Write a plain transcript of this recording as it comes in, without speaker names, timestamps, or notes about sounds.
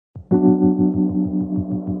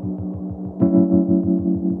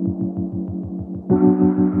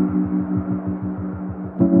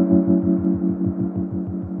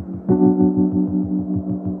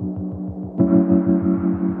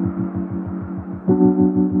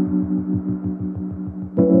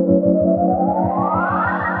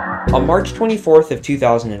On March 24th of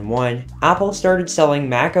 2001, Apple started selling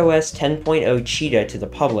macOS 10.0 Cheetah to the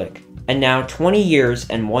public. And now 20 years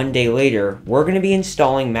and 1 day later, we're going to be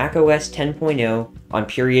installing macOS 10.0 on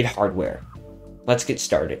period hardware. Let's get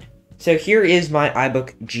started. So here is my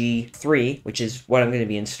iBook G3, which is what I'm going to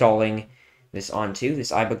be installing this onto,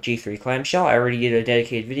 this iBook G3 clamshell. I already did a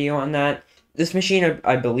dedicated video on that. This machine,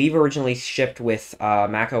 I believe, originally shipped with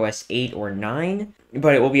macOS 8 or 9,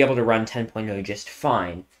 but it will be able to run 10.0 just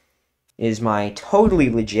fine. Is my totally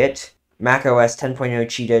legit macOS 10.0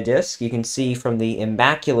 Cheetah disk. You can see from the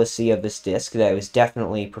immaculacy of this disk that it was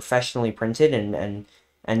definitely professionally printed and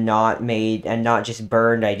not made, and not just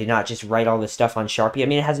burned. I did not just write all this stuff on Sharpie. I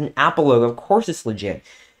mean, it has an Apple logo. Of course it's legit.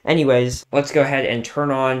 Anyways, let's go ahead and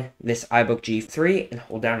turn on this iBook G3 and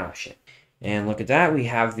hold down Option. And look at that, we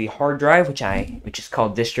have the hard drive, which is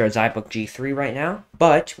called Distro's iBook G3 right now.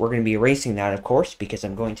 But we're going to be erasing that, of course, because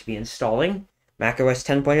I'm going to be installing macOS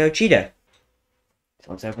 10.0 Cheetah.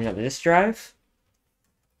 So let's open up the disk drive,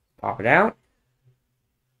 pop it out,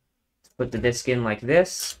 put the disk in like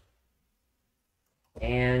this,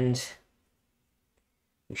 and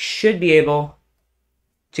we should be able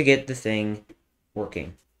to get the thing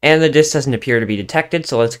working. And the disk doesn't appear to be detected,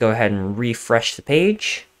 so let's go ahead and refresh the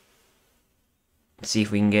page. See if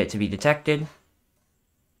we can get it to be detected.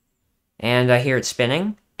 And I hear it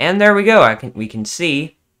spinning, and there we go. We can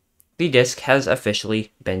see the disk has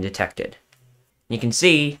officially been detected. You can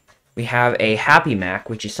see we have a Happy Mac,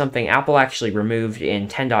 which is something Apple actually removed in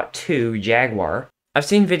 10.2 Jaguar. I've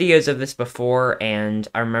seen videos of this before, and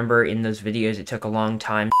I remember in those videos it took a long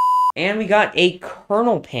time. And we got a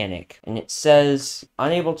kernel panic, and it says,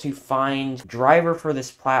 unable to find driver for this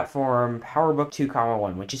platform, PowerBook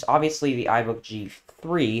 2.1, which is obviously the iBook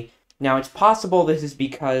G3. Now, it's possible this is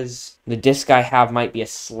because the disk I have might be a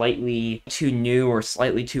slightly too new or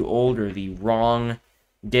slightly too old or the wrong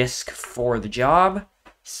disk for the job.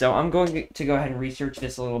 So I'm going to go ahead and research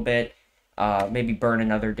this a little bit, maybe burn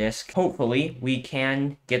another disk. Hopefully, we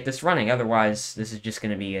can get this running. Otherwise, this is just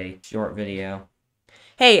going to be a short video.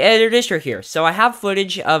 Hey, Editor Distro here. So I have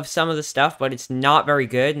footage of some of the stuff, but it's not very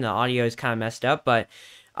good, and the audio is kind of messed up. But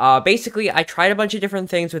basically, I tried a bunch of different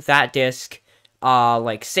things with that disk,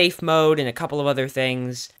 like safe mode and a couple of other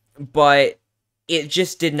things, but it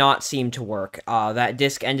just did not seem to work. That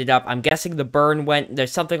disk ended up, I'm guessing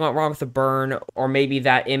there's something went wrong with the burn, or maybe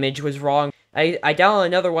that image was wrong. I downloaded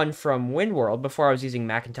another one from WinWorld before I was using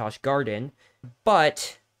Macintosh Garden,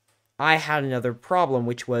 but I had another problem,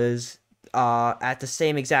 which was, at the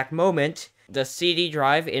same exact moment, the CD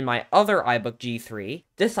drive in my other iBook G3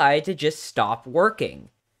 decided to just stop working.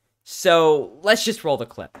 So, let's just roll the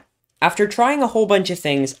clip. After trying a whole bunch of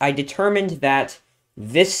things, I determined that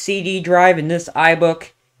this CD drive in this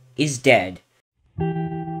iBook is dead.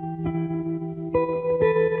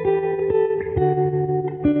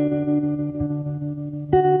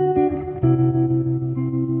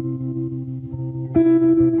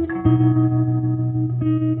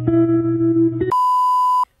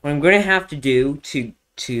 What I'm going to have to do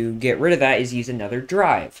to get rid of that is use another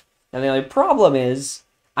drive. Now the only problem is,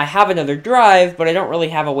 I have another drive, but I don't really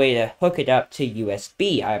have a way to hook it up to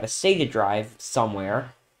USB. I have a SATA drive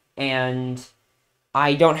somewhere, and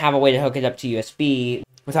I don't have a way to hook it up to USB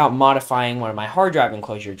without modifying one of my hard drive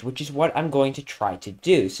enclosures, which is what I'm going to try to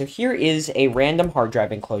do. So here is a random hard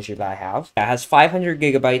drive enclosure that I have. It has 500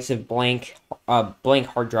 gigabytes of blank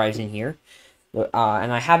hard drives in here,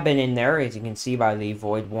 and I have been in there, as you can see by the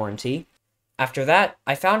void warranty. After that,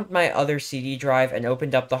 I found my other CD drive and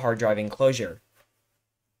opened up the hard drive enclosure.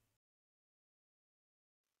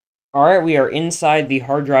 Alright, we are inside the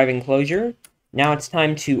hard drive enclosure. Now it's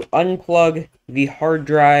time to unplug the hard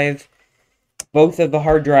drive, both of the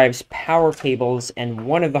hard drive's power cables and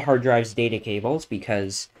one of the hard drive's data cables,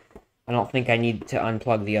 because I don't think I need to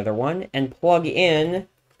unplug the other one, and plug in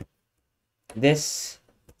this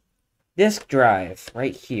disk drive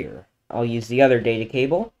right here. I'll use the other data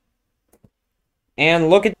cable. And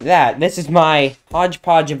look at that. This is my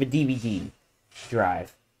hodgepodge of a DVD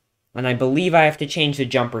drive. And I believe I have to change the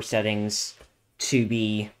jumper settings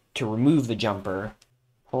to remove the jumper.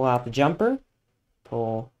 Pull out the jumper.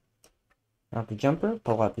 Pull out the jumper.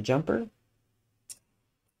 Pull out the jumper.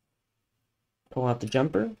 Pull out the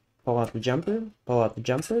jumper. Pull out the jumper. Pull out the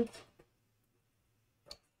jumper.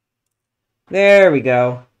 There we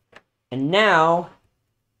go. And now,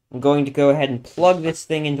 I'm going to go ahead and plug this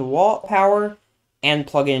thing into wall power and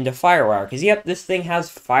plug it into FireWire. Because, yep, this thing has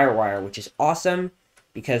FireWire, which is awesome.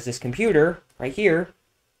 Because this computer, right here,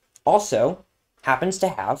 also happens to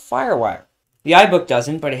have FireWire. The iBook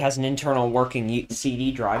doesn't, but it has an internal working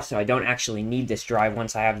CD drive, so I don't actually need this drive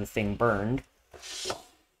once I have the thing burned.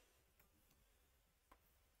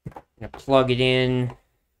 I'm gonna plug it in.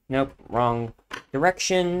 Nope, wrong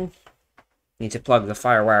direction. Need to plug the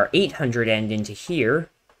FireWire 800 end into here.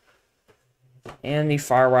 And the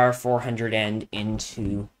FireWire 400 end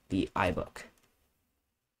into the iBook.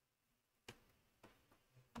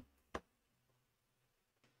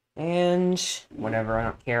 And whatever, I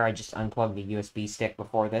don't care. I just unplugged the USB stick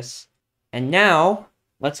before this. And now,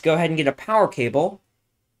 let's go ahead and get a power cable.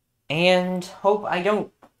 And hope I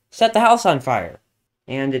don't set the house on fire.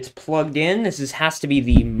 And it's plugged in. This has to be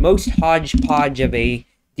the most hodgepodge of a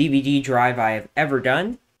DVD drive I have ever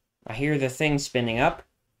done. I hear the thing spinning up.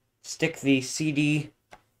 Stick the CD in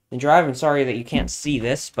the drive. I'm sorry that you can't see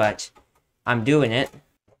this, but I'm doing it.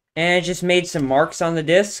 And it just made some marks on the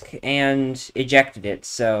disc and ejected it,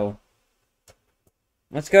 so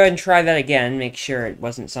let's go ahead and try that again, make sure it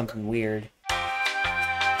wasn't something weird.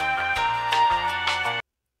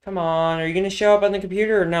 Come on, are you going to show up on the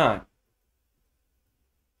computer or not?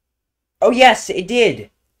 Oh yes, it did!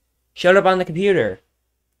 Showed up on the computer.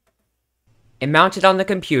 It mounted on the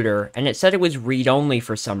computer, and it said it was read-only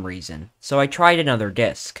for some reason, so I tried another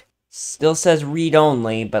disc. Still says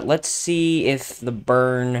read-only, but let's see if the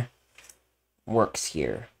burn works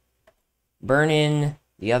here. Burn in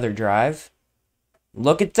the other drive.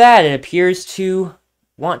 Look at that! It appears to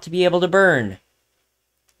want to be able to burn.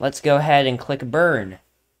 Let's go ahead and click burn.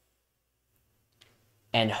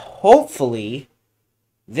 And hopefully,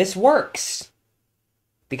 this works.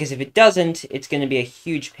 Because if it doesn't, it's going to be a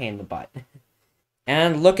huge pain in the butt.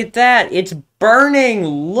 And look at that! It's burning!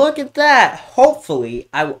 Look at that! Hopefully,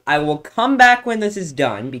 I will come back when this is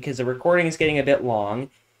done, because the recording is getting a bit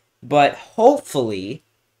long. But hopefully,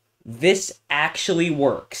 this actually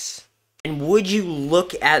works. And would you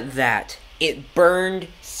look at that? It burned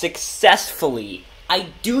successfully. I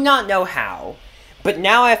do not know how, but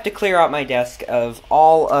now I have to clear out my desk of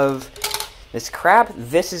all of this crap.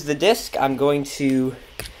 This is the disc. I'm going to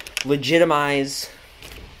legitimize...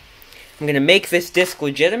 I'm going to make this disc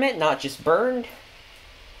legitimate, not just burned.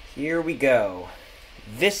 Here we go.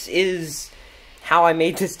 This is how I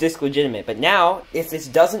made this disc legitimate. But now, if this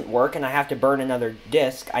doesn't work and I have to burn another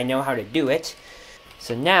disc, I know how to do it.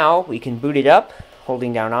 So now, we can boot it up,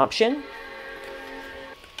 holding down Option.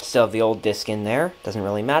 Still have the old disc in there. Doesn't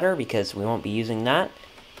really matter because we won't be using that.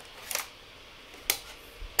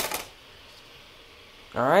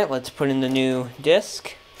 Alright, let's put in the new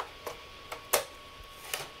disc.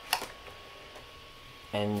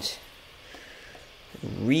 And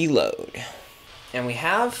reload. And we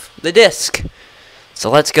have the disc. So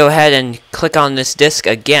let's go ahead and click on this disc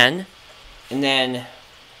again. And then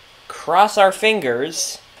cross our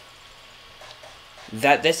fingers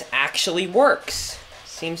that this actually works.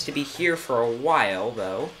 Seems to be here for a while,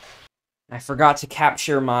 though. I forgot to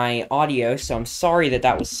capture my audio, so I'm sorry that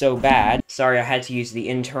that was so bad. Sorry I had to use the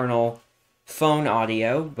internal phone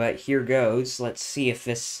audio, but here goes. Let's see if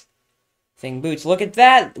this thing boots. Look at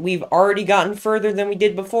that! We've already gotten further than we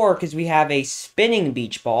did before, because we have a spinning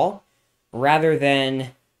beach ball, rather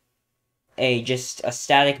than just a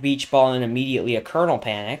static beach ball and immediately a kernel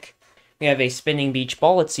panic. We have a spinning beach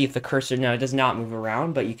ball. Let's see if the cursor now does not move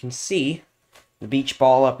around, but you can see the beach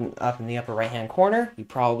ball up in the upper right-hand corner. You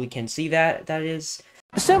probably can see that. That is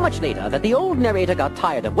so much later that the old narrator got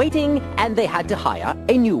tired of waiting, and they had to hire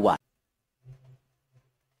a new one.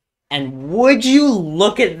 And would you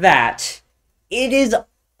look at that? It is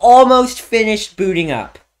almost finished booting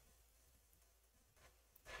up.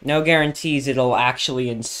 No guarantees it'll actually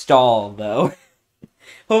install, though.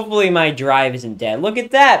 Hopefully my drive isn't dead. Look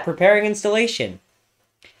at that! Preparing installation.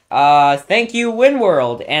 Thank you,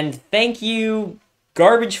 WinWorld, and thank you,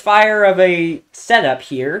 garbage fire of a setup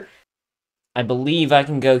here. I believe I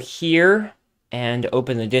can go here and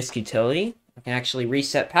open the disk utility. I can actually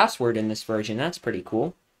reset password in this version. That's pretty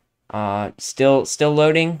cool. Still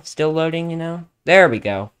loading, you know? There we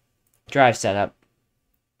go. Drive setup.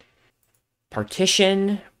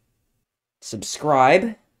 Partition.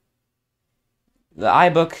 Subscribe. The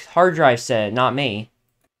iBook hard drive said, not me.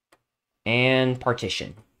 And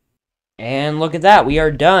partition. And look at that, we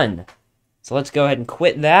are done. So let's go ahead and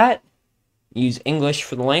quit that. Use English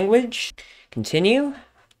for the language. Continue.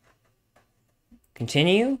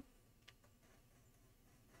 Continue.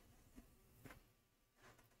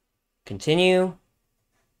 Continue.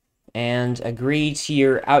 And agree to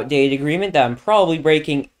your outdated agreement that I'm probably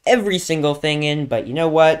breaking every single thing in, but you know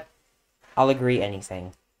what? I'll agree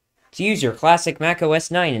anything. To use your classic Mac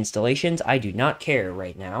OS 9 installations, I do not care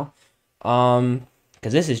right now.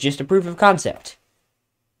 Because this is just a proof of concept.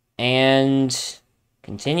 And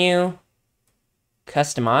continue.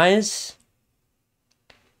 Customize.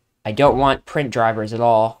 I don't want print drivers at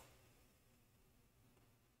all.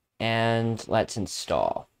 And let's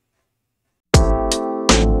install.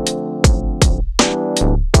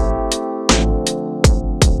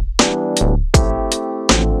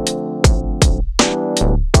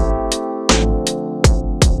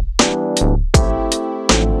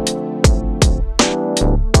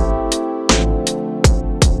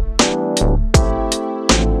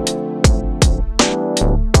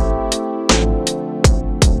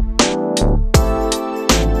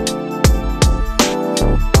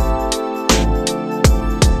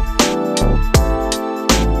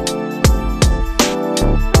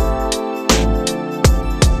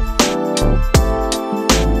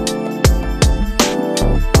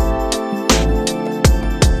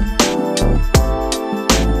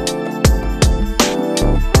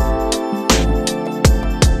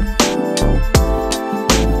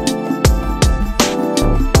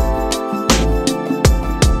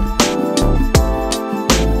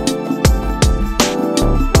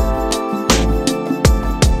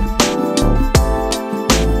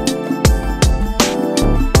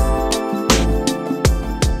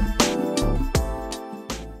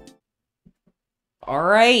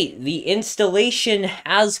 Alright, the installation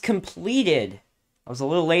has completed. I was a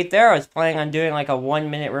little late there. I was planning on doing like a 1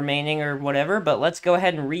 minute remaining or whatever, but let's go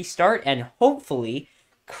ahead and restart and hopefully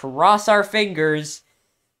cross our fingers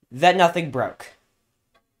that nothing broke.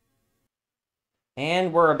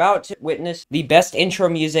 And we're about to witness the best intro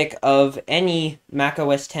music of any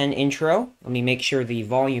macOS 10 intro. Let me make sure the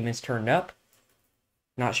volume is turned up.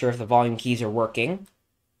 Not sure if the volume keys are working.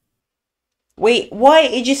 Wait, what?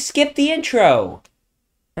 It just skipped the intro!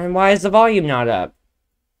 And why is the volume not up?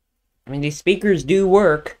 I mean, these speakers do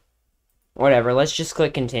work. Whatever, let's just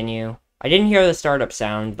click continue. I didn't hear the startup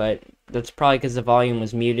sound, but that's probably because the volume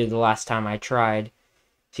was muted the last time I tried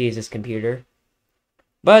to use this computer.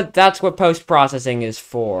 But that's what post-processing is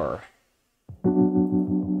for.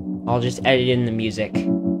 I'll just edit in the music.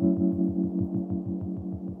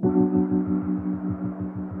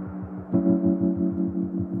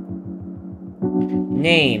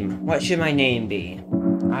 Name. What should my name be?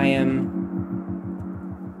 I am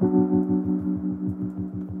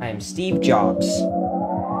Steve Jobs.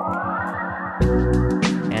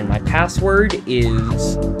 And my password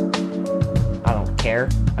is... I don't care.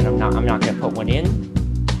 I'm not gonna put one in.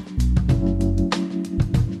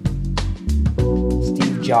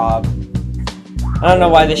 Steve Job. I don't know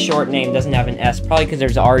why this short name doesn't have an S. Probably because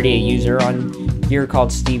there's already a user on here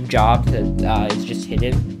called Steve Jobs that is just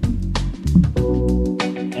hidden.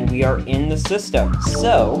 And we are in the system.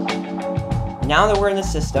 So, now that we're in the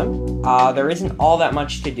system, there isn't all that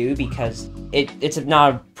much to do because it's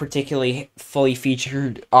not a particularly fully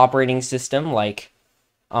featured operating system. Like,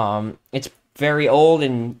 it's very old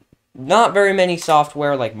and not very many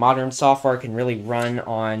software, like modern software, can really run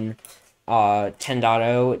on 10.0.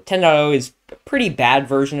 10.0 is a pretty bad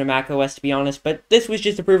version of macOS, to be honest, but this was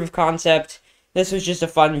just a proof of concept. This was just a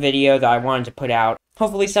fun video that I wanted to put out.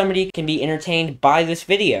 Hopefully somebody can be entertained by this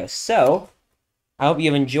video. So, I hope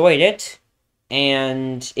you've enjoyed it.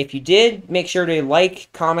 And if you did, make sure to like,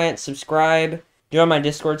 comment, subscribe. Join my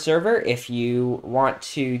Discord server if you want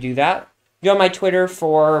to do that. Join my Twitter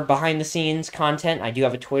for behind-the-scenes content. I do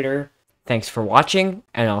have a Twitter. Thanks for watching,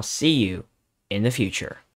 and I'll see you in the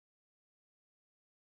future.